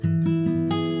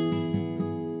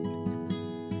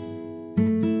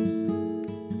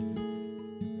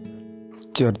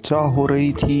चर्चा हो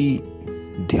रही थी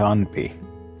ध्यान पे।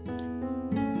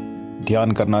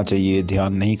 ध्यान करना चाहिए,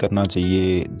 ध्यान नहीं करना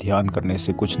चाहिए, ध्यान करने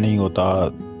से कुछ नहीं होता,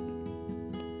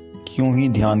 क्यों ही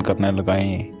ध्यान करने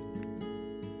लगाएं,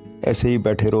 ऐसे ही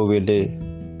बैठे रहो वेले।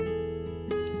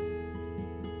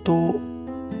 तो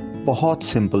बहुत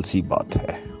सिंपल सी बात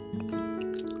है,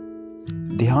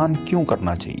 ध्यान क्यों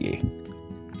करना चाहिए।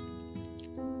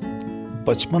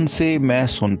 बचपन से मैं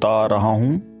सुनता आ रहा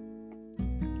हूं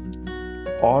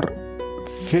और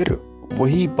फिर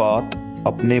वही बात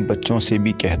अपने बच्चों से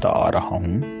भी कहता आ रहा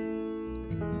हूं।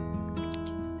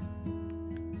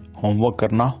 होमवर्क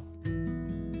करना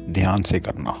ध्यान से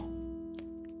करना,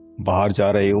 बाहर जा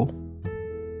रहे हो,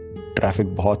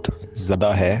 ट्रैफिक बहुत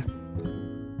ज्यादा है,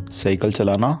 साइकिल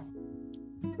चलाना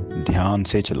ध्यान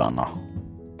से चलाना।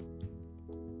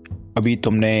 अभी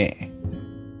तुमने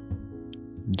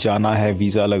जाना है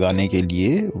वीजा लगाने के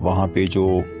लिए, वहां पे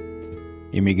जो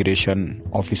इमिग्रेशन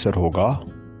ऑफिसर होगा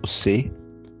उससे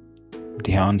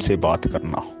ध्यान से बात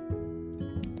करना।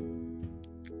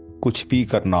 कुछ भी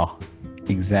करना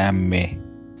एग्जाम में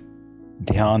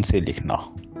ध्यान से लिखना,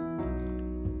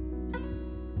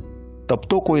 तब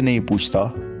तो कोई नहीं पूछता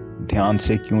ध्यान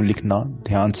से क्यों लिखना,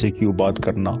 ध्यान से क्यों बात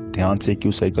करना, ध्यान से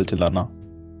क्यों साइकिल चलाना।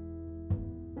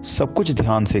 सब कुछ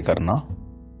ध्यान से करना,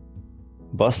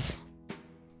 बस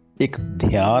एक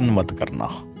ध्यान मत करना।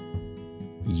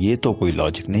 ये तो कोई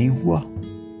लॉजिक नहीं हुआ।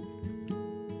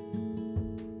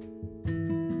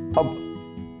 अब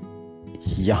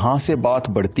यहां से बात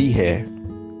बढ़ती है,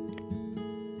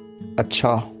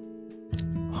 अच्छा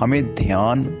हमें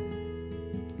ध्यान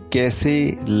कैसे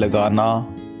लगाना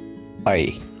आए,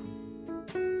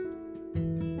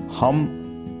 हम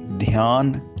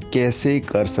ध्यान कैसे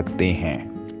कर सकते हैं।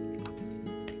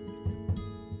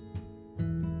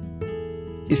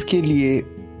 इसके लिए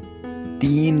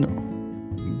 3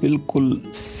 बिल्कुल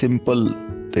सिंपल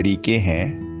तरीके हैं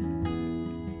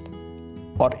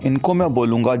और इनको मैं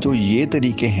बोलूंगा जो ये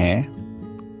तरीके हैं,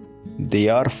 they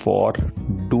are for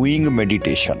doing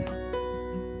meditation.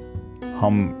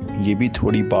 हम ये भी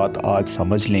थोड़ी बात आज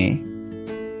समझ लें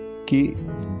कि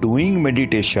doing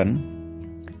meditation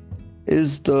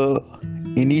is the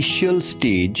initial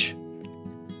stage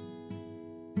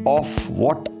of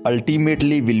what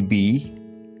ultimately will be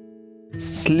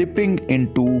slipping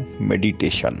into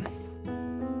meditation.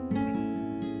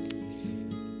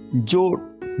 जो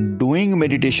doing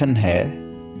meditation है,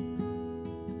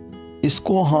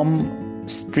 इसको हम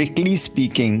strictly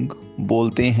speaking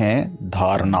बोलते हैं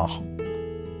धारणा।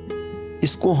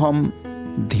 इसको हम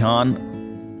ध्यान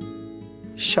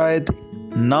शायद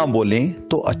ना बोलें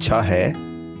तो अच्छा है।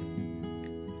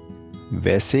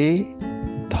 वैसे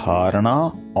धारणा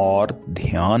और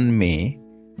ध्यान में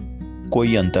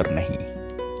कोई अंतर नहीं।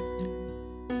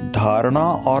 धारणा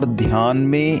और ध्यान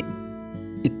में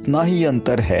इतना ही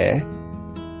अंतर है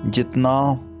जितना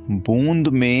बूंद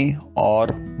में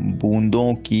और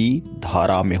बूंदों की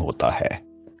धारा में होता है।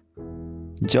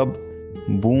 जब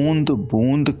बूंद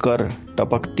बूंद कर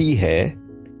टपकती है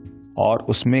और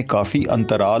उसमें काफी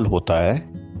अंतराल होता है,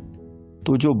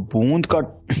 तो जो बूंद का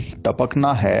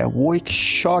टपकना है वो एक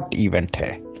शॉर्ट इवेंट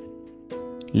है।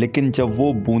 लेकिन जब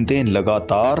वो बूंदें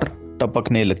लगातार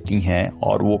टपकने लगती हैं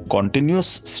और वो कॉन्टिन्यूस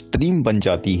स्ट्रीम बन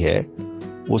जाती है,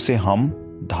 उसे हम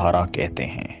धारा कहते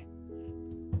हैं।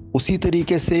 उसी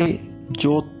तरीके से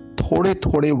जो थोड़े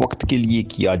थोड़े वक्त के लिए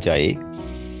किया जाए,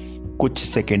 कुछ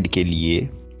सेकंड के लिए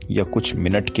या कुछ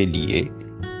मिनट के लिए,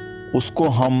 उसको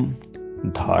हम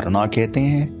धारणा कहते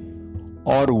हैं।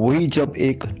 और वही जब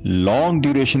एक लॉन्ग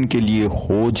ड्यूरेशन के लिए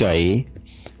हो जाए,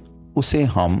 उसे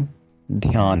हम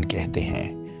ध्यान कहते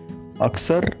हैं।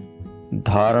 अक्सर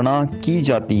धारणा की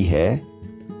जाती है,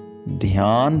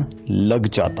 ध्यान लग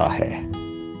जाता है।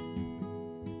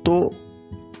 तो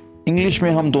इंग्लिश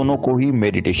में हम दोनों को ही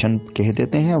मेडिटेशन कह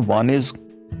देते हैं। One is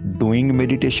doing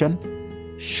meditation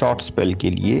short spell के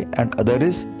लिए, and other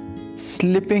is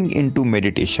slipping into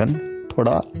meditation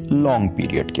थोड़ा लॉन्ग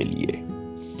पीरियड के लिए।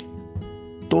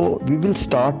 तो we will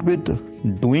start with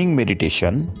doing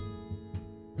meditation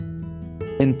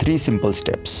in 3 simple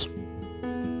steps.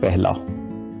 पहला,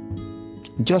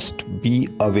 just be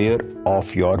aware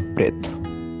of your breath.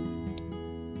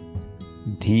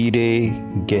 धीरे,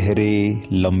 गहरे,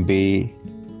 लंबे,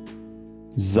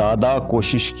 ज्यादा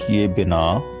कोशिश किए बिना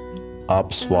आप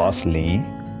श्वास लें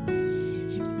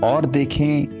और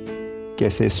देखें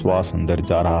कैसे श्वास अंदर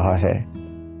जा रहा है,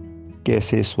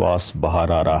 कैसे श्वास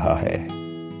बाहर आ रहा है।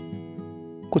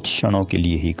 कुछ क्षणों के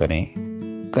लिए ही करें,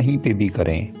 कहीं पे भी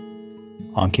करें,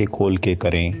 आंखें खोल के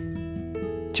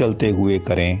करें, चलते हुए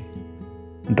करें,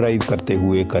 ड्राइव करते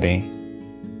हुए करें,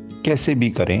 कैसे भी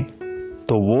करें।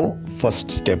 तो वो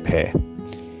फर्स्ट स्टेप है।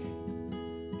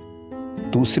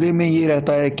 दूसरे में ये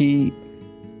रहता है कि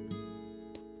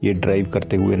ये ड्राइव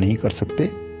करते हुए नहीं कर सकते।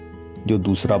 जो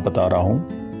दूसरा बता रहा हूं,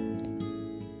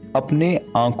 अपने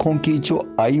आंखों की जो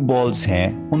आई बॉल्स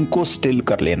हैं उनको स्टिल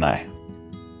कर लेना है।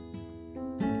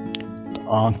 तो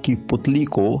आंख की पुतली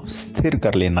को स्थिर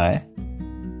कर लेना है।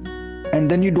 And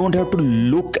then you don't have to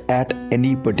look at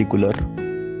any particular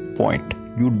point,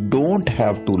 you don't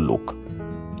have to look.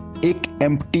 एक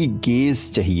एम्प्टी गेज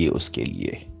चाहिए उसके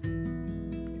लिए,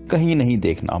 कहीं नहीं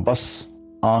देखना, बस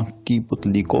आंख की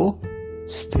पुतली को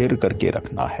स्थिर करके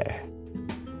रखना है।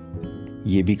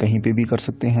 ये भी कहीं पे भी कर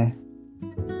सकते हैं।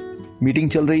 मीटिंग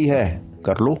चल रही है,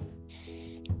 कर लो।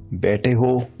 बैठे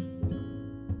हो,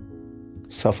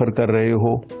 सफर कर रहे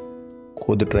हो,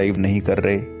 खुद ड्राइव नहीं कर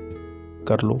रहे,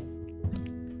 कर लो।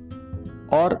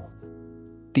 और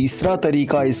तीसरा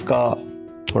तरीका इसका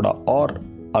थोड़ा और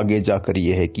आगे जाकर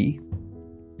यह है कि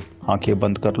आंखें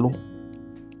बंद कर लो,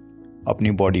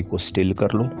 अपनी बॉडी को स्टिल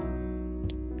कर लो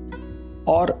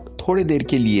और थोड़ी देर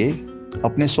के लिए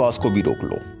अपने श्वास को भी रोक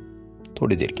लो।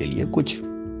 थोड़ी देर के लिए, कुछ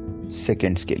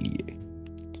सेकेंड्स के लिए।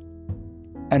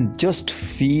 And just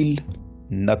feel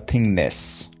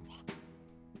nothingness,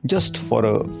 just for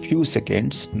a few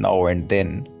seconds, now and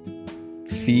then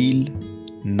feel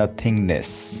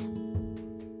nothingness.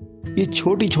 ये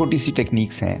छोटी छोटी सी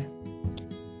टेक्निक्स हैं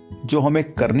जो हमें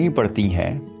करनी पड़ती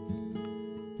हैं।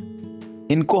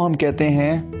 इनको हम कहते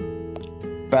हैं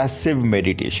पैसिव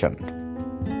मेडिटेशन,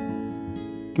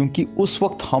 क्योंकि उस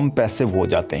वक्त हम पैसिव हो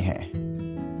जाते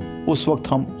हैं, उस वक्त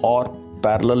हम और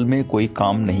पैरेलल में कोई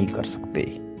काम नहीं कर सकते।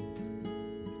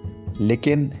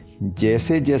 लेकिन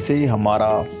जैसे जैसे हमारा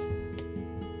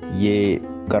ये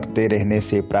करते रहने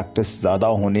से, प्रैक्टिस ज़्यादा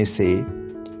होने से,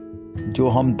 जो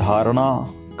हम धारणा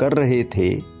कर रहे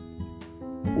थे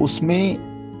उसमें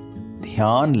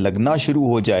ध्यान लगना शुरू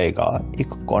हो जाएगा,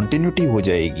 एक कॉन्टिन्यूटी हो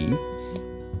जाएगी।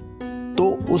 तो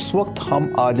उस वक्त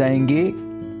हम आ जाएंगे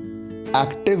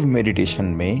एक्टिव मेडिटेशन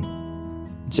में,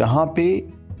 जहां पे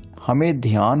हमें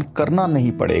ध्यान करना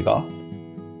नहीं पड़ेगा।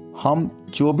 हम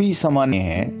जो भी सामान्य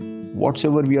हैं, what's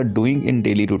ever we are doing in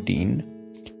daily routine,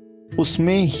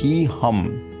 उसमें ही हम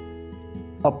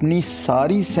अपनी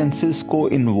सारी सेंसेस को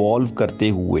इन्वॉल्व करते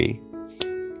हुए,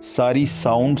 सारी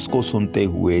साउंड्स को सुनते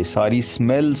हुए, सारी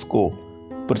स्मेल्स को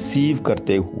परसीव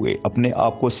करते हुए, अपने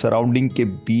आप को सराउंडिंग के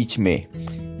बीच में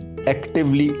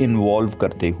एक्टिवली इन्वॉल्व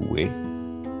करते हुए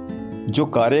जो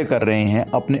कार्य कर रहे हैं,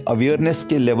 अपने अवेयरनेस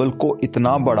के लेवल को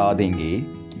इतना बढ़ा देंगे,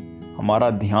 हमारा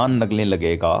ध्यान लगने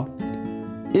लगेगा।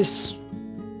 इस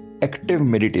एक्टिव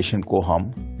मेडिटेशन को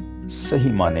हम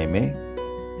सही माने में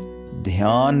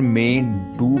ध्यान में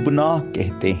डूबना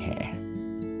कहते हैं।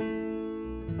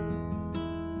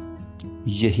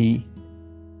 यही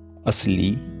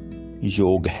असली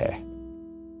योग है,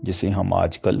 जिसे हम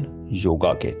आजकल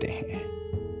योगा कहते हैं।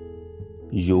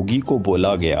 योगी को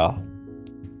बोला गया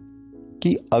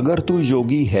कि अगर तू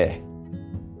योगी है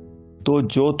तो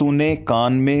जो तूने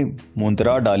कान में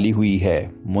मुंद्रा डाली हुई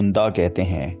है, मुंदा कहते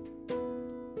हैं,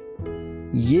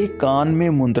 ये कान में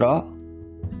मुंद्रा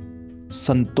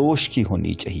संतोष की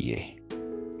होनी चाहिए।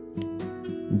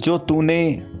 जो तूने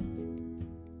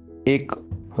एक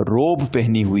रोब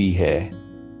पहनी हुई है,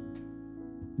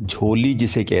 झोली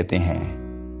जिसे कहते हैं,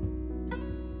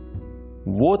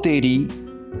 वो तेरी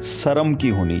शर्म की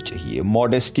होनी चाहिए,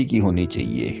 मॉडेस्टी की होनी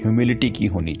चाहिए, ह्यूमिलिटी की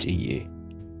होनी चाहिए।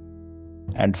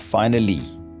 एंड फाइनली,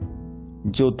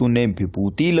 जो तूने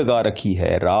विभूति लगा रखी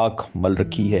है, राख मल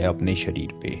रखी है अपने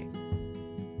शरीर पे,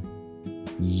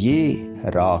 ये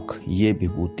राख, ये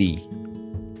विभूति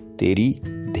तेरी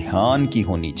ध्यान की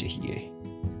होनी चाहिए।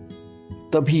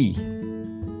 तभी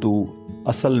तू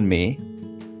असल में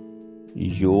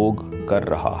योग कर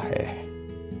रहा है।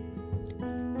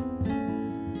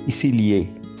 इसीलिए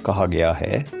कहा गया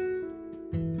है,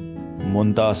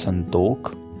 मुंदा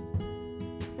संतोख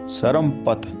सरम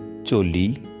पथ चोली,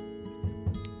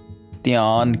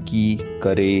 ध्यान की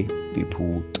करे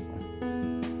विभूत।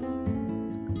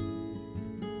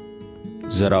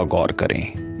 जरा गौर करें।